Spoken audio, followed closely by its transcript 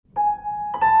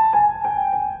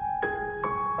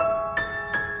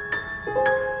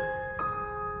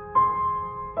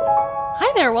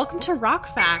there, welcome to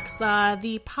Rock Facts,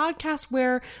 the podcast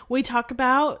where we talk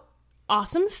about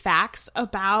awesome facts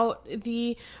about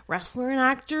the wrestler and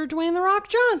actor Dwayne "The Rock"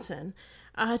 Johnson.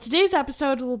 Today's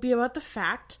episode will be about the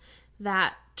fact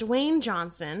that Dwayne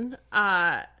Johnson,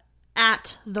 at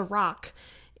The Rock,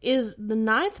 is the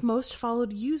 9th most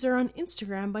followed user on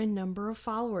Instagram by number of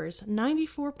followers,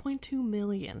 94.2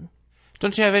 million.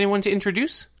 Don't you have anyone to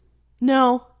introduce?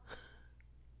 No.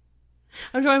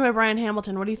 I'm joined by Brian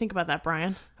Hamilton. What do you think about that,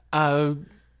 Brian?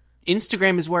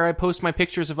 Instagram is where I post my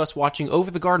pictures of us watching Over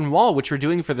the Garden Wall, which we're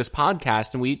doing for this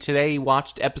podcast, and we today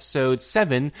watched episode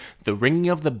 7, The Ringing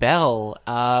of the Bell.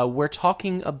 We're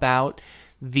talking about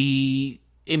the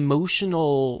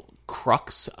emotional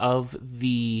crux of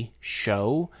the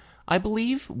show, I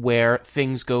believe, where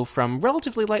things go from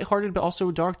relatively lighthearted but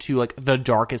also dark to like the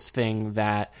darkest thing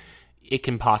that it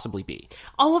can possibly be.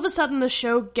 All of a sudden, the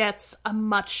show gets a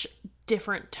much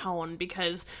different tone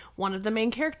because one of the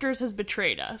main characters has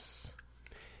betrayed us.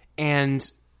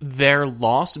 And their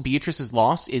loss, Beatrice's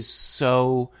loss, is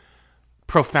so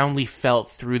profoundly felt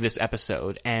through this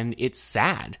episode, and it's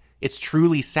sad. It's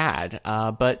truly sad,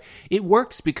 but it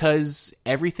works because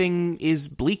everything is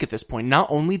bleak at this point. Not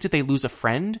only did they lose a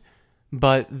friend,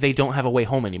 but they don't have a way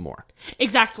home anymore.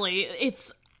 Exactly.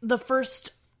 It's the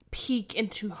first peek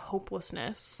into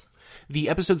hopelessness. The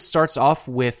episode starts off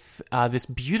with this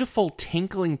beautiful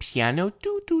tinkling piano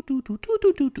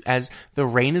as the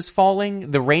rain is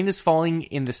falling. The rain is falling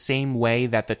in the same way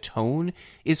that the tone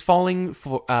is falling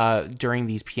during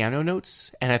these piano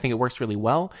notes, and I think it works really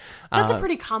well. That's a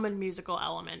pretty common musical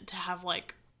element to have,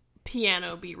 like,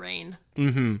 piano be rain.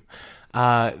 Mm-hmm.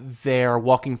 They're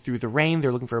walking through the rain.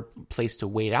 They're looking for a place to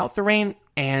wait out the rain.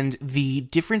 And the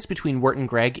difference between Wirt and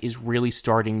Greg is really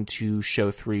starting to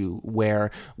show through, where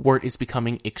Wirt is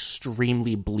becoming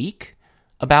extremely bleak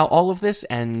about all of this,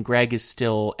 and Greg is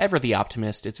still ever the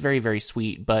optimist. It's very, very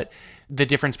sweet, but the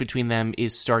difference between them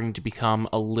is starting to become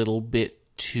a little bit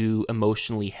too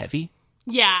emotionally heavy.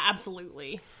 Yeah,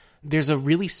 absolutely. There's a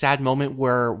really sad moment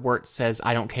where Wirt says,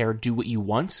 "I don't care, do what you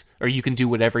want," or "you can do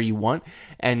whatever you want."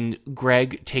 And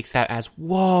Greg takes that as,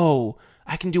 "Whoa,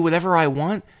 I can do whatever I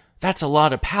want? That's a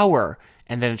lot of power."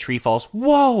 And then a tree falls.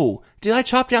 "Whoa, did I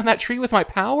chop down that tree with my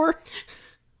power?"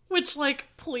 Which, like,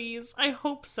 please, I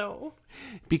hope so.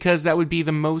 Because that would be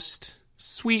the most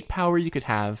sweet power you could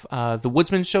have. The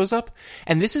Woodsman shows up,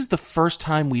 and this is the first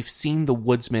time we've seen the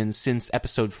Woodsman since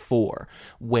episode 4,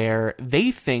 where they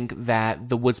think that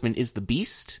the Woodsman is the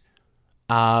Beast,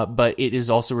 but it is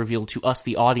also revealed to us,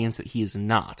 the audience, that he is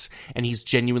not. And he's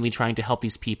genuinely trying to help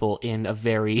these people in a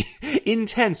very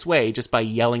intense way just by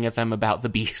yelling at them about the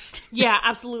Beast. Yeah,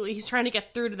 absolutely. He's trying to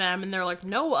get through to them, and they're like,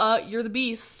 "No, you're the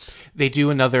Beast." They do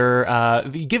another,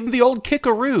 give him the old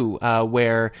kickaroo,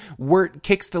 where Wirt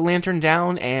kicks the lantern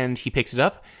down and he picks it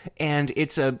up. And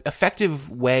it's an effective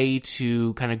way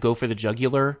to kind of go for the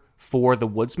jugular for the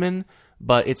Woodsman.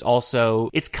 But it's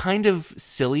kind of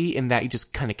silly in that he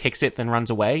just kind of kicks it, then runs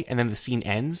away, and then the scene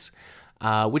ends.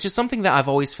 Which is something that I've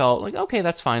always felt like, okay,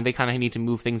 that's fine. They kind of need to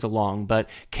move things along. But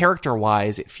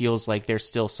character-wise, it feels like there's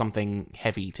still something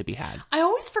heavy to be had. I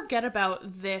always forget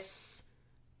about this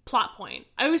plot point.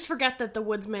 I always forget that the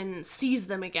Woodsman sees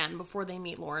them again before they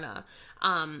meet Lorna.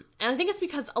 And I think it's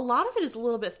because a lot of it is a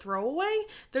little bit throwaway.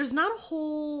 There's not a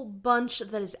whole bunch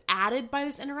that is added by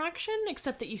this interaction,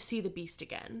 except that you see the Beast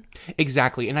again.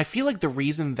 Exactly. And I feel like the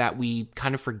reason that we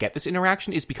kind of forget this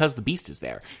interaction is because the Beast is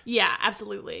there. Yeah,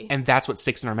 absolutely. And that's what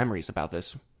sticks in our memories about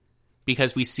this.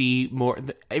 Because we see more...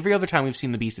 Every other time we've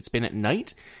seen the Beast, it's been at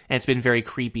night, and it's been very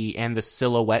creepy, and the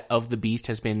silhouette of the Beast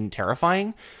has been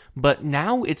terrifying. But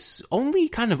now it's only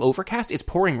kind of overcast. It's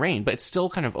pouring rain, but it's still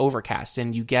kind of overcast.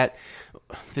 And you get...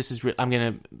 I'm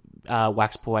going to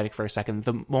wax poetic for a second.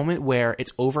 The moment where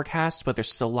it's overcast, but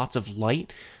there's still lots of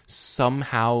light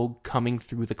somehow coming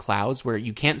through the clouds, where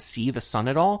you can't see the sun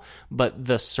at all, but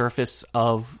the surface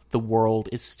of the world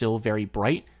is still very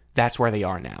bright. That's where they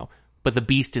are now. But the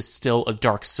Beast is still a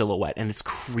dark silhouette, and it's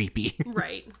creepy.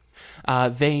 Right.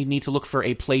 They need to look for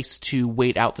a place to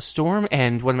wait out the storm,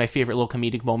 and one of my favorite little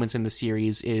comedic moments in the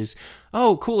series is,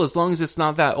 "Oh, cool, as long as it's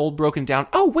not that old broken down...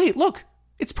 Oh, wait, look!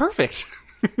 It's perfect!"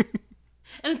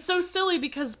 And it's so silly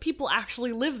because people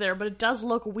actually live there, but it does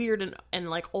look weird and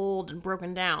like old and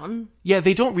broken down. Yeah,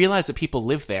 they don't realize that people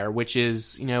live there, which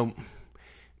is,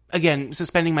 again,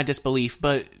 suspending my disbelief,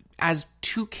 but as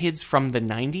two kids from the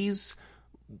 90s...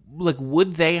 Like,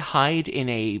 would they hide in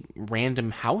a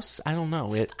random house? I don't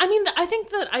know. I think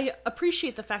that I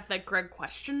appreciate the fact that Greg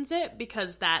questions it,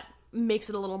 because that makes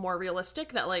it a little more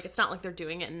realistic, that, like, it's not like they're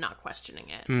doing it and not questioning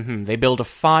it. Mm-hmm. They build a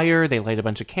fire, they light a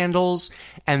bunch of candles,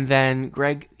 and then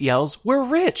Greg yells, "We're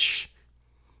rich!"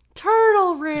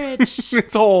 turtle rich.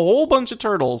 It's a whole bunch of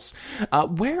turtles.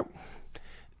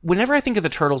 Whenever I think of the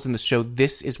turtles in the show,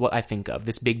 this is what I think of,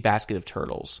 this big basket of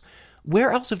turtles.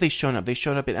 Where else have they shown up? They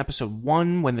showed up in episode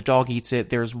 1 when the dog eats it.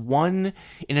 There's one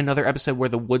in another episode where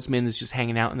the woodsman is just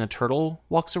hanging out and a turtle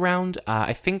walks around.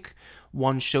 I think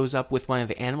one shows up with one of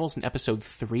the animals in episode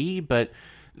 3, but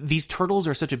these turtles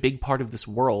are such a big part of this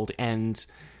world, and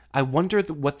I wonder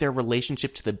what their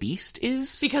relationship to the beast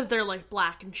is. Because they're, like,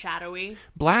 black and shadowy.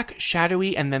 Black,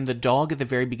 shadowy, and then the dog at the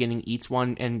very beginning eats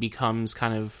one and becomes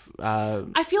kind of...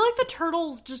 I feel like the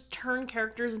turtles just turn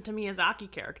characters into Miyazaki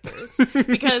characters.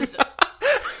 Because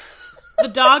the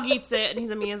dog eats it, and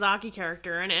he's a Miyazaki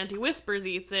character, and Auntie Whispers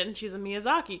eats it, and she's a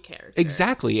Miyazaki character.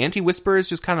 Exactly. Auntie Whispers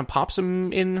just kind of pops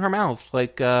them in her mouth,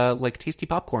 like tasty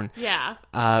popcorn. Yeah.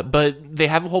 But they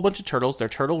have a whole bunch of turtles. They're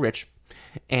turtle rich.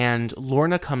 And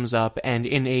Lorna comes up, and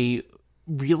in a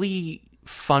really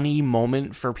funny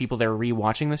moment for people that are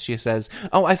rewatching this, she says,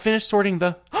 "Oh, I finished sorting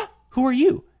the... Who are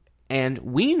you?" And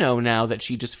we know now that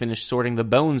she just finished sorting the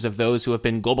bones of those who have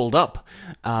been gobbled up.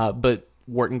 But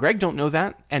Wirt and Greg don't know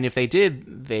that, and if they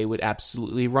did, they would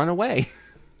absolutely run away.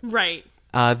 Right.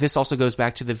 This also goes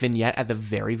back to the vignette at the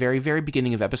very, very, very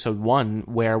beginning of episode 1,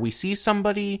 where we see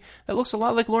somebody that looks a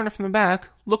lot like Lorna from the back,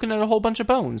 looking at a whole bunch of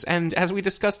bones. And as we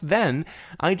discussed then,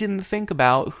 I didn't think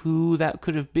about who that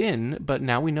could have been, but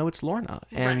now we know it's Lorna.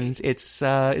 And Right. It's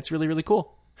really, really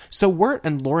cool. So Wirt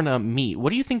and Lorna meet. What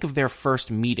do you think of their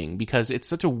first meeting? Because it's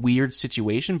such a weird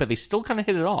situation, but they still kind of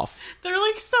hit it off. They're,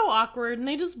 like, so awkward, and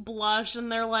they just blush,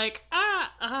 and they're like,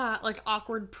 like,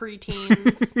 awkward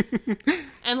preteens.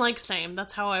 And, like, same.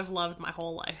 That's how I've loved my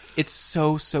whole life. It's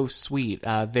so, so sweet.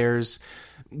 There's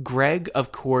Greg,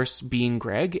 of course, being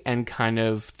Greg and kind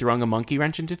of throwing a monkey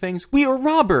wrench into things. "We are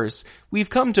robbers. We've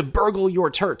come to burgle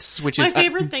your turts," which is... My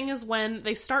favorite thing is when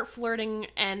they start flirting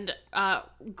and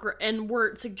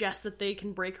Wirt suggests that they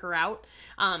can break her out.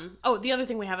 The other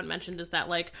thing we haven't mentioned is that,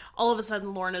 like, all of a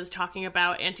sudden Lorna's talking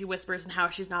about Auntie Whispers and how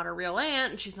she's not a real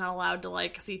aunt and she's not allowed to,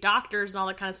 like, see doctors and all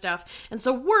that kind of stuff. And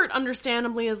so Wirt,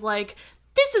 understandably, is like,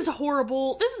 "This is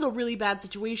horrible. This is a really bad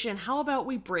situation. How about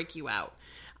we break you out?"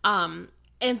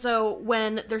 And so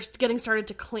when they're getting started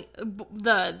to clean,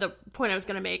 the point I was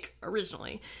going to make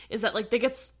originally is that, like, they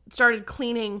get started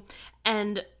cleaning,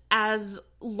 and as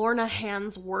Lorna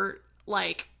hands Wirt,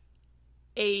 like,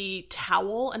 a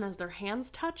towel, and as their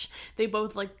hands touch, they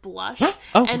both, like, blush.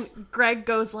 Oh. And Greg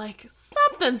goes, like,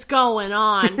 "Something's going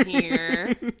on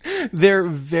here." They're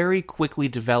very quickly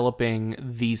developing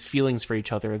these feelings for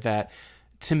each other that,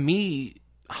 to me,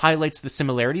 highlights the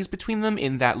similarities between them,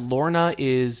 in that Lorna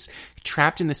is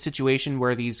trapped in this situation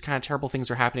where these kind of terrible things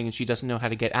are happening and she doesn't know how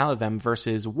to get out of them,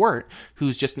 versus Wirt,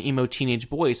 who's just an emo teenage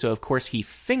boy, so of course he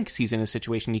thinks he's in a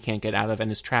situation he can't get out of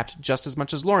and is trapped just as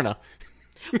much as Lorna.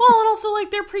 Well, and also, like,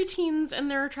 they're preteens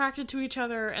and they're attracted to each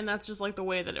other, and that's just, like, the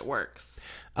way that it works.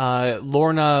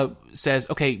 Lorna says,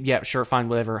 "Okay, yeah, sure, fine,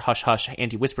 whatever, hush, hush,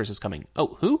 Auntie Whispers is coming."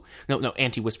 "Oh, who?" No,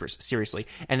 Auntie Whispers, seriously.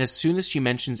 And as soon as she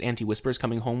mentions Auntie Whispers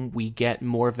coming home, we get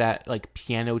more of that, like,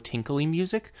 piano tinkly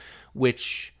music,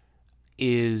 which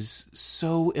is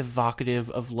so evocative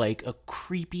of, like, a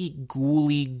creepy,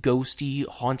 ghouly, ghosty,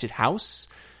 haunted house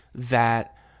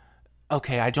that...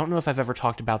 Okay, I don't know if I've ever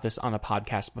talked about this on a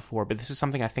podcast before, but this is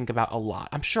something I think about a lot.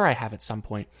 I'm sure I have at some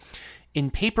point.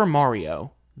 In Paper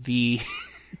Mario, the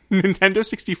Nintendo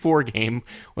 64 game,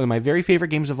 one of my very favorite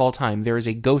games of all time, there is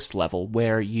a ghost level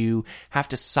where you have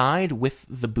to side with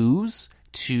the boos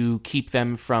to keep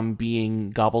them from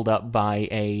being gobbled up by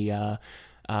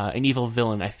an evil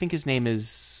villain. I think his name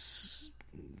is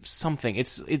something.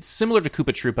 It's similar to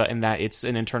Koopa Troopa in that it's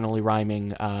an internally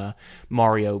rhyming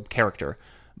Mario character.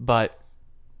 But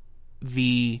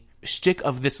the shtick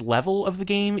of this level of the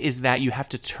game is that you have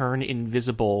to turn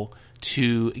invisible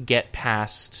to get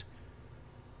past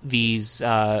these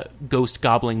ghost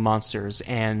gobbling monsters.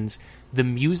 And the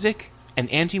music and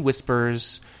Auntie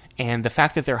Whispers and the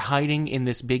fact that they're hiding in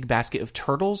this big basket of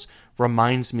turtles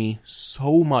reminds me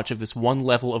so much of this one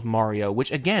level of Mario,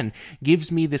 which, again,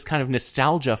 gives me this kind of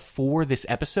nostalgia for this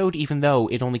episode, even though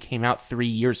it only came out 3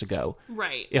 years ago.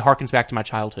 Right. It harkens back to my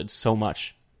childhood so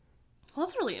much. Well,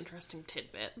 that's a really interesting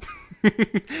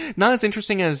tidbit. Not as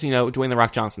interesting as, Dwayne The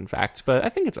Rock Johnson facts, but I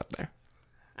think it's up there.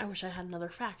 I wish I had another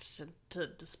fact to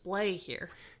display here.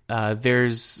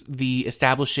 There's the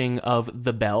establishing of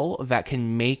the bell that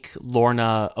can make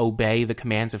Lorna obey the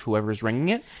commands of whoever's ringing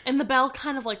it. And the bell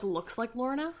kind of, like, looks like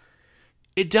Lorna?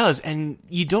 It does, and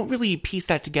you don't really piece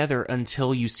that together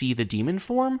until you see the demon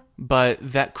form, but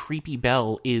that creepy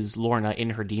bell is Lorna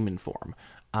in her demon form.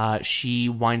 She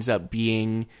winds up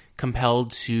being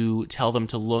compelled to tell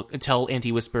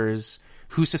Auntie Whispers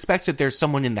who suspects that there's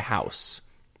someone in the house.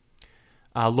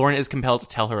 Lorna is compelled to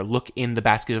tell her, look in the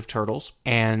basket of turtles.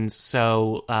 And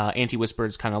so Auntie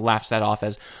Whispers kind of laughs that off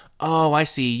as, oh, I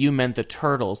see, you meant the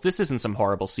turtles. This isn't some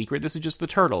horrible secret. This is just the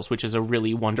turtles, which is a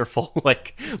really wonderful,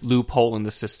 loophole in the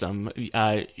system.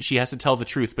 She has to tell the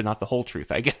truth, but not the whole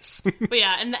truth, I guess. But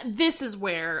yeah, and this is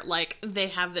where, they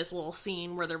have this little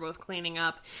scene where they're both cleaning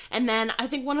up. And then I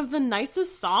think one of the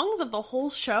nicest songs of the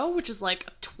whole show, which is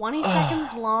 20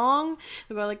 seconds long,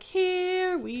 they go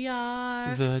here we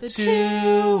are, the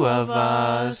two of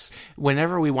us.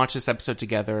 Whenever we watch this episode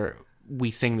together,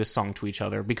 we sing this song to each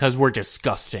other because we're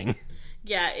disgusting.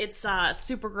 Yeah, it's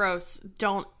super gross.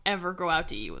 Don't ever go out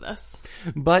to eat with us.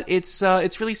 But it's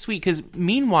really sweet because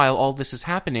meanwhile all this is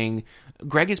happening,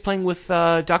 Greg is playing with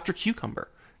Dr. Cucumber.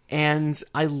 And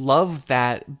I love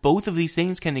that both of these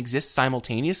things can exist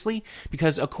simultaneously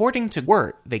because according to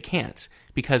Wirt, they can't.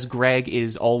 Because Greg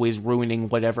is always ruining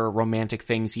whatever romantic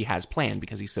things he has planned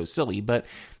because he's so silly. But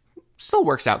still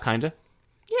works out, kind of.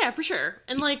 Yeah, for sure.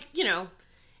 And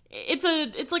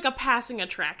it's like a passing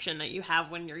attraction that you have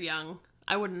when you're young.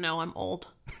 I wouldn't know, I'm old.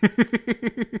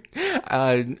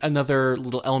 Another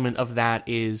little element of that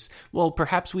is, well,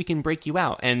 perhaps we can break you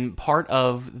out. And part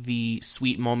of the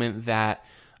sweet moment that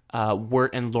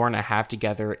Wirt and Lorna have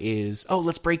together is, oh,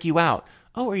 let's break you out.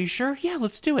 Oh, are you sure? Yeah,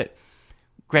 let's do it.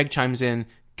 Greg chimes in,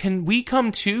 can we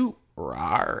come too?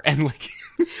 Rawr. And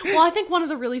Well, I think one of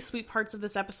the really sweet parts of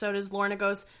this episode is Lorna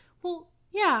goes, well,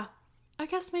 yeah, I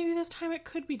guess maybe this time it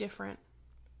could be different.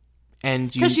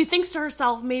 And because she thinks to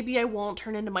herself, maybe I won't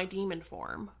turn into my demon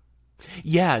form.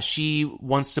 Yeah, she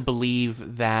wants to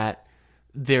believe that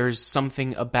there's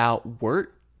something about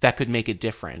Wirt that could make it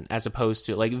different, as opposed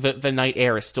to, the night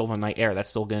air is still the night air. That's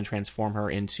still going to transform her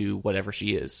into whatever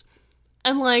she is.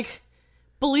 And,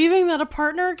 believing that a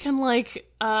partner can,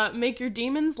 make your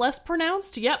demons less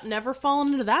pronounced? Yep, never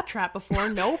fallen into that trap before.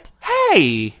 Nope.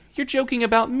 Hey! You're joking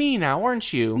about me now,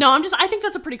 aren't you? No, I think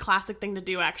that's a pretty classic thing to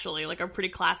do, actually. A pretty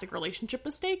classic relationship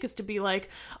mistake is to be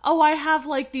oh, I have,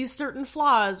 these certain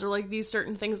flaws or, these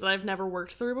certain things that I've never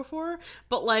worked through before.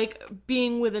 But,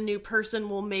 being with a new person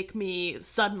will make me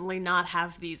suddenly not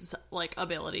have these,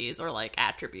 abilities or,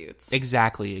 attributes.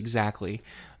 Exactly.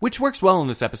 Which works well in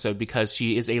this episode because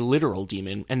she is a literal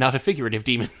demon and not a figurative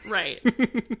demon. Right.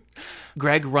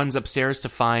 Greg runs upstairs to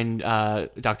find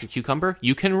Dr. Cucumber.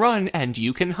 You can run and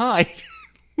you can hide.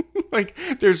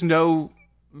 There's no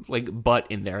but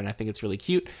in there, and I think it's really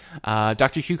cute.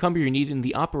 Dr. Cucumber, you're needed in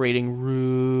the operating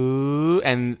room,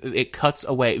 and it cuts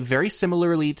away very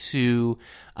similarly to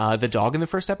the dog in the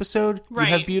first episode. Right.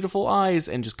 You have beautiful eyes,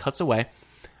 and just cuts away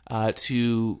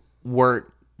to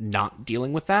Wirt not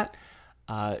dealing with that.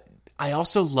 I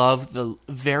also love the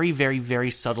very, very,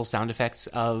 very subtle sound effects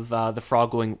of the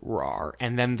frog going roar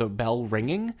and then the bell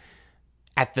ringing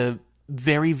at the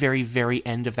very, very, very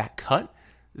end of that cut.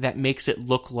 That makes it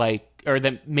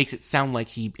that makes it sound like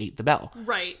he ate the bell.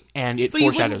 Right. And it but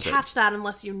foreshadows you wouldn't catch that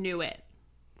unless you knew it.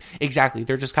 Exactly.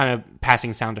 They're just kind of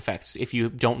passing sound effects if you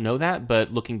don't know that,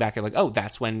 but looking back, you're like, oh,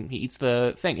 that's when he eats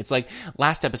the thing. It's like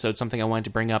last episode, something I wanted to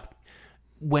bring up.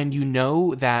 When you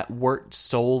know that Wirt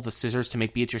stole the scissors to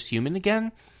make Beatrice human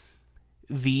again,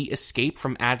 the escape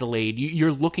from Adelaide,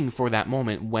 you're looking for that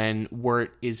moment when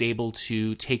Wirt is able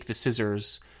to take the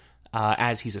scissors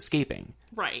as he's escaping.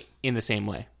 Right. In the same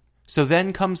way. So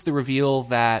then comes the reveal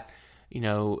that,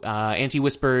 Auntie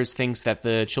Whispers thinks that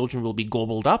the children will be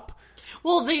gobbled up.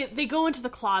 Well, they go into the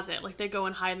closet. They go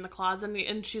and hide in the closet,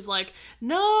 and she's like,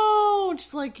 no! And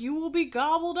she's like, you will be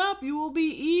gobbled up, you will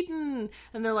be eaten.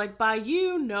 And they're like, by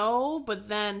you, no. But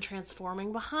then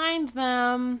transforming behind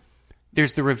them.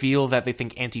 There's the reveal that they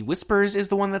think Auntie Whispers is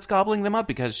the one that's gobbling them up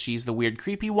because she's the weird,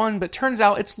 creepy one, but turns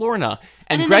out it's Lorna.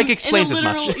 And Greg explains as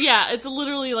much. Yeah, it's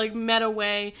literally meta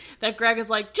way that Greg is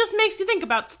just makes you think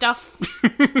about stuff.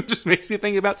 Just makes you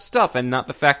think about stuff and not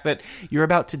the fact that you're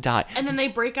about to die. And then they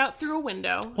break out through a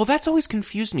window. Well, that's always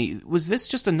confused me. Was this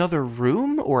just another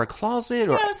room or a closet?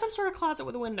 Or... Yeah, some sort of closet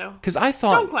with a window. Because I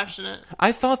thought... Don't question it.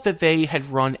 I thought that they had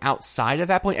run outside at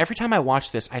that point. Every time I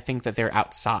watch this, I think that they're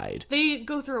outside. They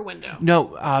go through a window.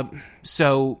 No,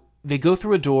 so they go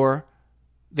through a door,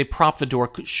 they prop the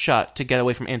door shut to get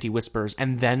away from Auntie Whispers,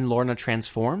 and then Lorna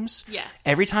transforms. Yes.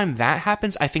 Every time that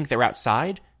happens, I think they're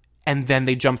outside, and then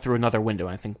they jump through another window,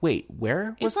 and I think, wait,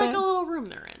 where was that? It's like a little room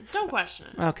they're in. Don't question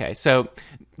it. Okay, so,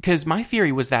 because my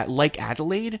theory was that, like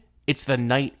Adelaide, it's the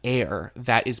night air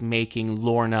that is making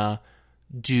Lorna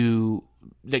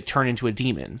turn into a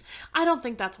demon. I don't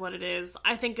think that's what it is.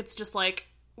 I think it's just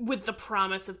with the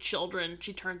promise of children,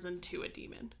 she turns into a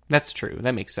demon. That's true.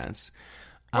 That makes sense.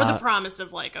 Or the promise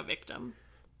of, a victim.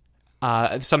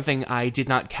 Something I did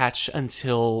not catch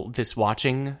until this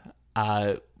watching.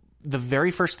 The very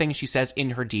first thing she says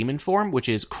in her demon form, which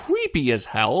is creepy as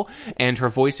hell, and her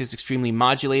voice is extremely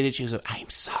modulated. She goes, "I'm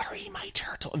sorry, my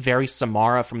turtle." Very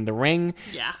Samara from The Ring.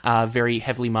 Yeah. Very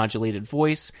heavily modulated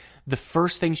voice. The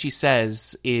first thing she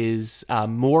says is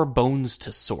more bones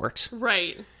to sort.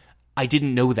 Right. I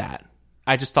didn't know that.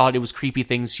 I just thought it was creepy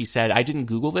things she said. I didn't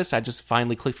Google this. I just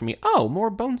finally clicked for me. Oh, more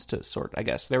bones to sort, I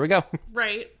guess. There we go.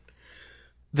 Right.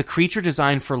 The creature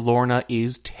design for Lorna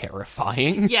is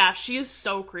terrifying. Yeah, she is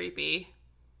so creepy.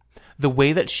 The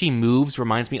way that she moves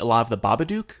reminds me a lot of The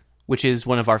Babadook, which is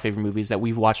one of our favorite movies that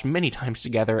we've watched many times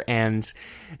together. And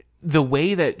the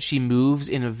way that she moves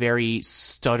in a very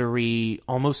stuttery,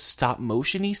 almost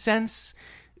stop-motion-y sense,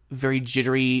 very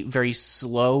jittery, very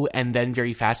slow, and then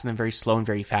very fast, and then very slow and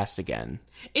very fast again.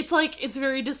 It's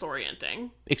very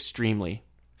disorienting. Extremely.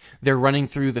 They're running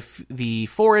through the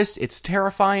forest. It's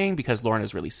terrifying because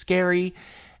Lorna's really scary.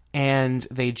 And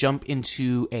they jump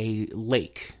into a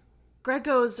lake. Greg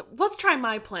goes, "Let's try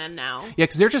my plan now." Yeah,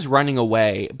 because they're just running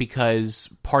away because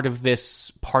part of the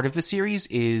series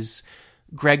is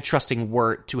Greg trusting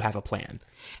Wirt to have a plan.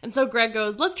 And so Greg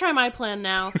goes, "Let's try my plan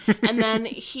now." And then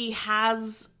he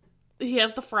has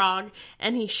the frog,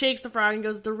 and he shakes the frog and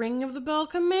goes, "The ring of the bell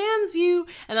commands you."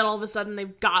 And then all of a sudden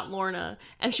they've got Lorna,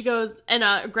 and she goes,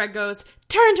 and Greg goes,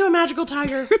 "Turn into a magical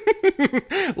tiger."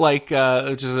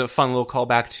 Which is a fun little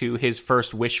callback to his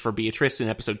first wish for Beatrice in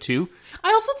episode 2.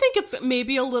 I also think it's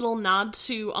maybe a little nod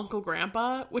to Uncle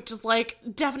Grandpa, which is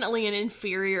definitely an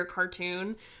inferior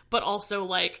cartoon, but also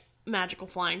magical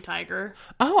flying tiger.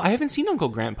 Oh, I haven't seen Uncle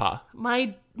Grandpa.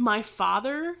 My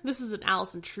father, this is an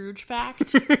Alison Truge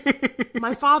fact,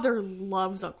 my father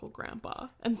loves Uncle Grandpa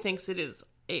and thinks it is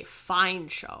a fine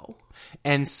show.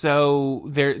 And so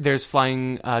there's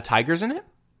flying tigers in it?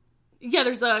 Yeah,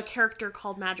 there's a character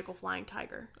called Magical Flying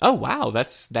Tiger. Oh, wow.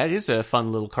 That is a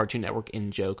fun little Cartoon Network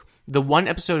in-joke. The one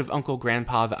episode of Uncle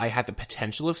Grandpa that I had the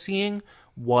potential of seeing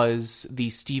was the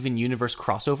Steven Universe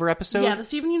crossover episode. Yeah, the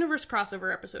Steven Universe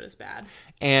crossover episode is bad.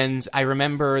 And I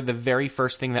remember the very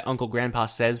first thing that Uncle Grandpa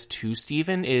says to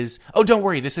Steven is, "Oh, don't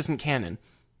worry, this isn't canon."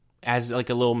 As a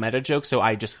little meta joke, so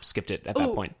I just skipped it at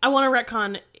that point. I want to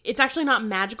retcon. It's actually not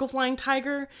Magical Flying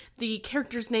Tiger. The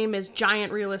character's name is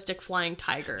Giant Realistic Flying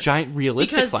Tiger. Giant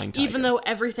Realistic Flying Tiger. Even though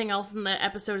everything else in the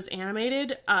episode is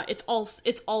animated, it's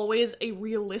always a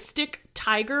realistic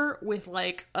tiger with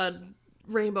a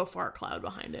rainbow fart cloud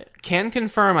behind it. Can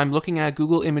confirm, I'm looking at a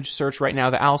Google image search right now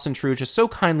that Alison Truge has so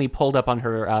kindly pulled up on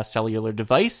her cellular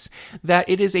device that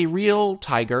it is a real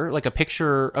tiger, like a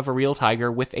picture of a real tiger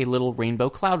with a little rainbow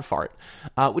cloud fart,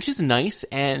 which is nice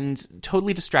and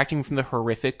totally distracting from the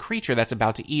horrific creature that's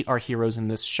about to eat our heroes in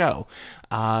this show.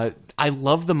 I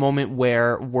love the moment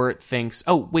where Wirt thinks,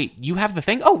 "Oh, wait, you have the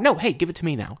thing? Oh, no, hey, give it to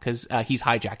me now," because he's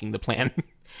hijacking the plan.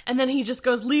 And then he just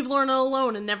goes, "Leave Lorna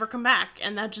alone and never come back."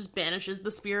 And that just banishes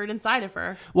the spirit inside of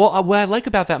her. Well, what I like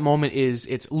about that moment is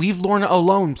it's "Leave Lorna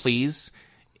alone, please,"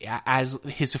 as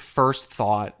his first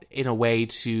thought in a way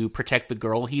to protect the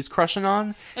girl he's crushing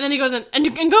on. And then he goes in and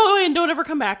go away and don't ever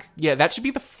come back. Yeah, that should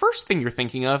be the first thing you're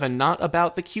thinking of and not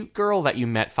about the cute girl that you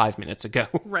met 5 minutes ago.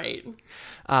 Right.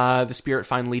 The spirit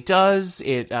finally does.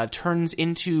 It turns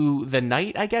into the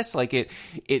night, I guess.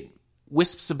 It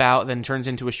wisps about, then turns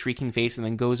into a shrieking face, and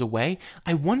then goes away.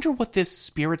 I wonder what this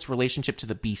spirit's relationship to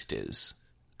the beast is.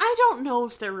 I don't know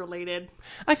if they're related.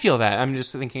 I feel that. I'm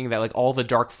just thinking that all the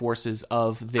dark forces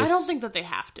of this... I don't think that they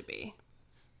have to be.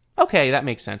 Okay, that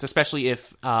makes sense. Especially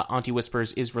if Auntie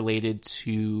Whispers is related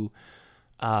to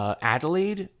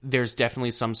Adelaide. There's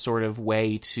definitely some sort of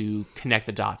way to connect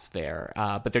the dots there.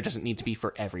 But there doesn't need to be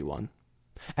for everyone.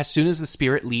 As soon as the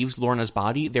spirit leaves Lorna's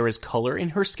body, there is color in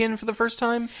her skin for the first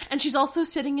time. And she's also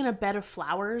sitting in a bed of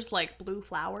flowers, blue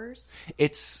flowers.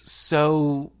 It's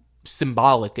so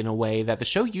symbolic in a way that the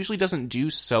show usually doesn't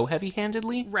do so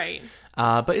heavy-handedly. Right.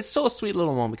 But it's still a sweet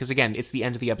little moment because, again, it's the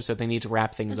end of the episode. They need to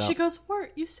wrap things up. She goes,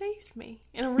 "Wirt, you saved me,"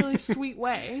 in a really sweet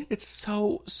way. It's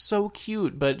so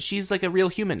cute, but she's like a real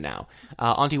human now.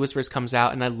 Auntie Whispers comes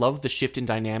out, and I love the shift in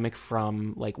dynamic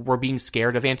from, we're being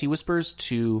scared of Auntie Whispers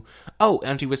to, oh,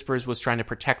 Auntie Whispers was trying to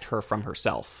protect her from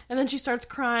herself. And then she starts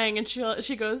crying, and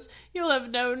she goes, "You'll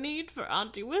have no need for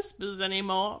Auntie Whispers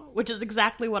anymore," which is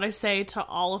exactly what I say to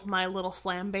all of my little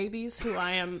slam babies, who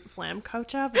I am slam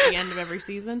coach of at the end of every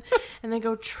season. And they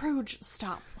go, "Truge,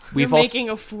 stop. You're making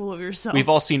a fool of yourself." We've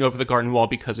all seen Over the Garden Wall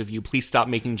because of you. Please stop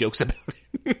making jokes about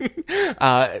it.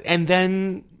 And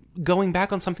then going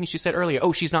back on something she said earlier,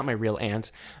 "Oh, she's not my real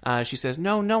aunt." She says,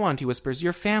 No, Auntie Whispers,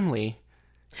 you're family.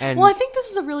 And well, I think this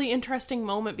is a really interesting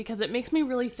moment because it makes me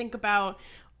really think about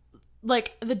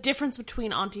like, the difference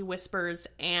between Auntie Whispers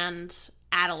and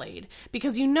Adelaide,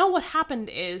 because you know what happened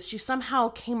is she somehow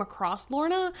came across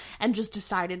Lorna and just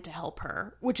decided to help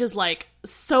her, which is, like,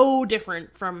 so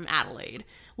different from Adelaide.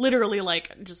 Literally,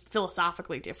 like, just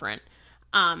philosophically different.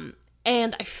 And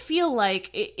I feel like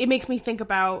it makes me think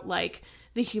about, like,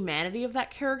 the humanity of that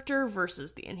character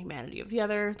versus the inhumanity of the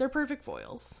other. They're perfect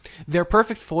foils. They're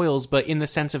perfect foils, but in the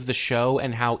sense of the show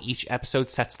and how each episode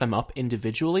sets them up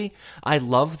individually, I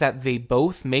love that they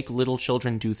both make little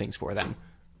children do things for them.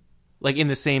 Like, in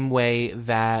the same way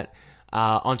that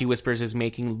Auntie Whispers is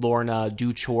making Lorna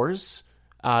do chores,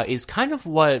 is kind of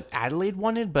what Adelaide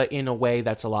wanted, but in a way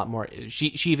that's a lot more...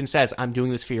 She even says, I'm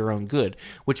doing this for your own good,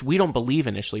 which we don't believe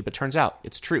initially, but turns out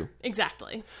it's true.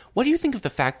 Exactly. What do you think of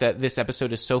the fact that this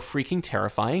episode is so freaking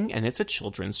terrifying, and it's a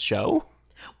children's show?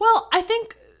 Well, I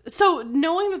think... So,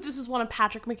 knowing that this is one of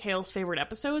Patrick McHale's favorite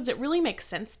episodes, it really makes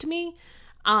sense to me.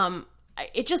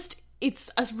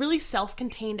 It's a really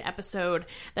self-contained episode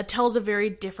that tells a very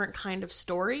different kind of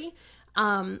story.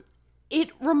 It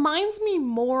reminds me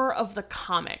more of the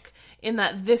comic in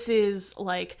that this is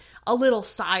like a little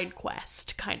side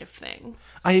quest kind of thing.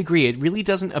 I agree. It really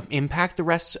doesn't impact the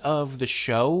rest of the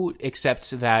show,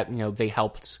 except that, you know, they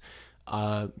helped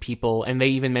people, and they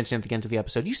even mentioned at the end of the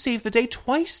episode, you saved the day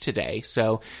twice today.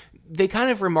 So they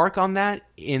kind of remark on that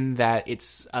in that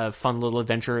it's a fun little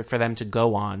adventure for them to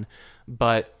go on,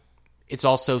 but it's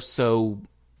also so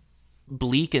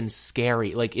bleak and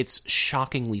scary. Like, it's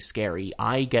shockingly scary.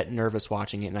 I get nervous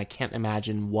watching it, and I can't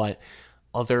imagine what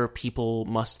other people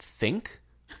must think.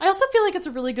 I also feel like it's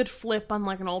a really good flip on,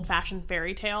 like, an old-fashioned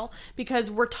fairy tale, because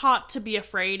we're taught to be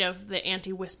afraid of the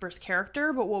Auntie Whispers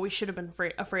character, but what we should have been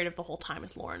afraid of the whole time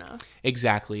is Lorna.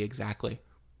 Exactly.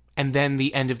 And then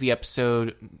the end of the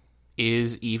episode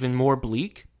is even more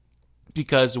bleak,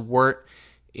 because Wirt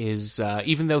is,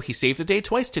 even though he saved the day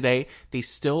twice today, they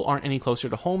still aren't any closer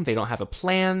to home. They don't have a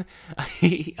plan.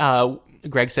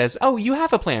 Greg says, oh, you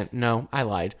have a plan. No, I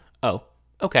lied. Oh,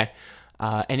 okay.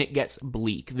 And it gets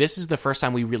bleak. This is the first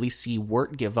time we really see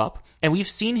Wirt give up. And we've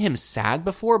seen him sad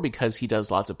before because he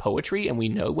does lots of poetry, and we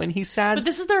know when he's sad. But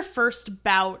this is their first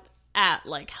bout at,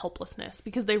 like, helplessness,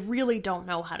 because they really don't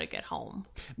know how to get home.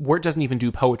 Wirt doesn't even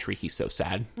do poetry. He's so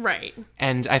sad. Right.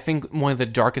 And I think one of the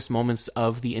darkest moments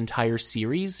of the entire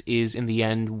series is in the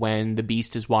end when the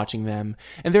Beast is watching them.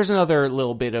 And there's another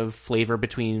little bit of flavor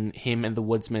between him and the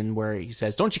woodsman where he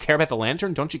says, don't you care about the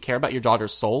lantern? Don't you care about your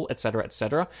daughter's soul? Etc.,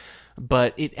 etc.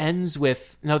 But it ends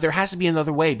with, no, there has to be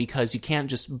another way, because you can't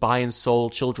just buy and sell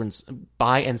children's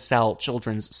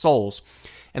souls.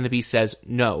 And the Beast says,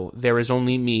 no, there is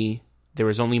only me, there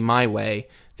is only my way,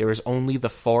 there is only the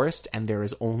forest, and there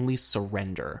is only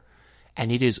surrender.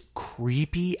 And it is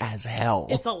creepy as hell.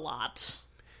 It's a lot.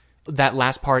 That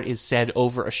last part is said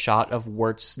over a shot of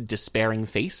Wirt's despairing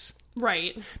face.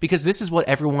 Right. Because this is what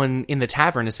everyone in the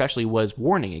tavern especially was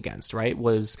warning against, right?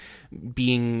 Was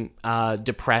being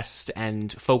depressed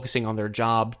and focusing on their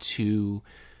job to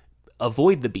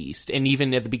avoid the Beast. And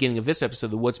even at the beginning of this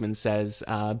episode, the woodsman says,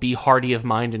 be hardy of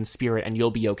mind and spirit and you'll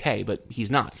be okay. But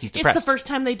he's not. He's depressed. It's the first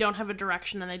time they don't have a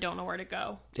direction and they don't know where to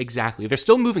go. Exactly. They're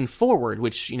still moving forward,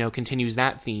 which, you know, continues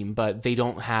that theme, but they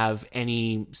don't have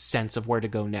any sense of where to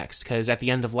go next. Because at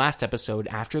the end of last episode,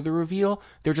 after the reveal,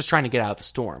 they're just trying to get out of the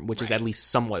storm, which is at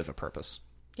least somewhat of a purpose.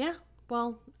 Yeah.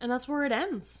 Well, and that's where it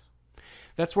ends.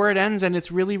 That's where it ends, and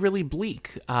it's really, really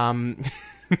bleak.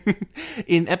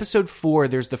 In episode 4,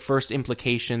 there's the first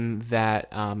implication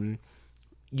that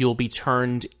you'll be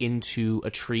turned into a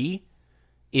tree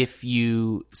if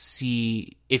you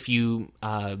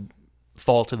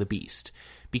fall to the Beast.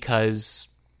 Because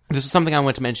this is something I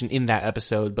wanted to mention in that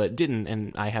episode, but didn't,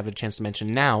 and I have a chance to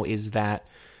mention now, is that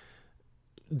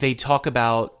they talk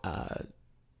about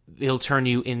it'll turn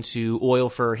you into oil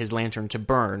for his lantern to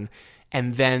burn.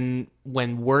 And then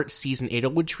when Wirt sees an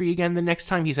Edelwood tree again the next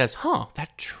time, he says,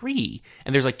 that tree.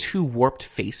 And there's like 2 warped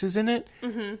faces in it.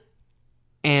 Mm-hmm.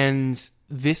 And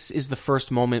this is the first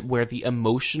moment where the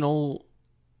emotional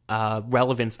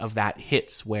relevance of that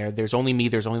hits, where there's only me,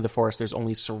 there's only the forest, there's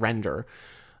only surrender.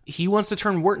 He wants to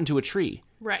turn Wirt into a tree.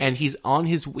 Right. And he's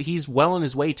well on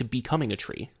his way to becoming a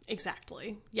tree.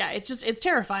 Exactly. Yeah, it's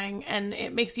terrifying. And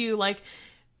it makes you, like,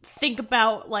 think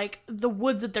about, like, the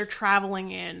woods that they're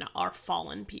traveling in are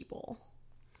fallen people.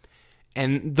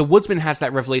 And the woodsman has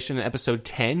that revelation in episode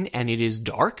 10, and it is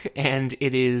dark, and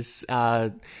it is,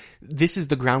 this is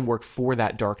the groundwork for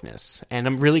that darkness. And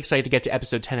I'm really excited to get to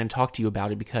episode 10 and talk to you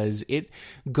about it, because it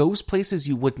goes places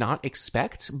you would not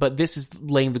expect, but this is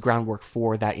laying the groundwork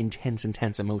for that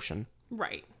intense emotion.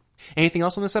 Right. Anything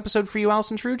else on this episode for you,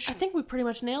 Allison Truge? I think we pretty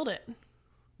much nailed it.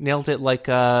 Nailed it like,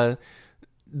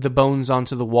 the bones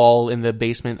onto the wall in the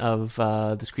basement of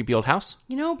this creepy old house.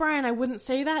 You know, Brian, I wouldn't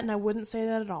say that, and I wouldn't say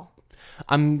that at all.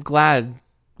 I'm glad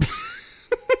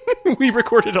we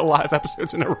recorded a lot of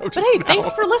episodes in a row. But hey, thanks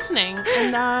for listening,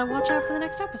 and watch out for the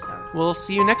next episode. We'll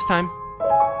see you next time.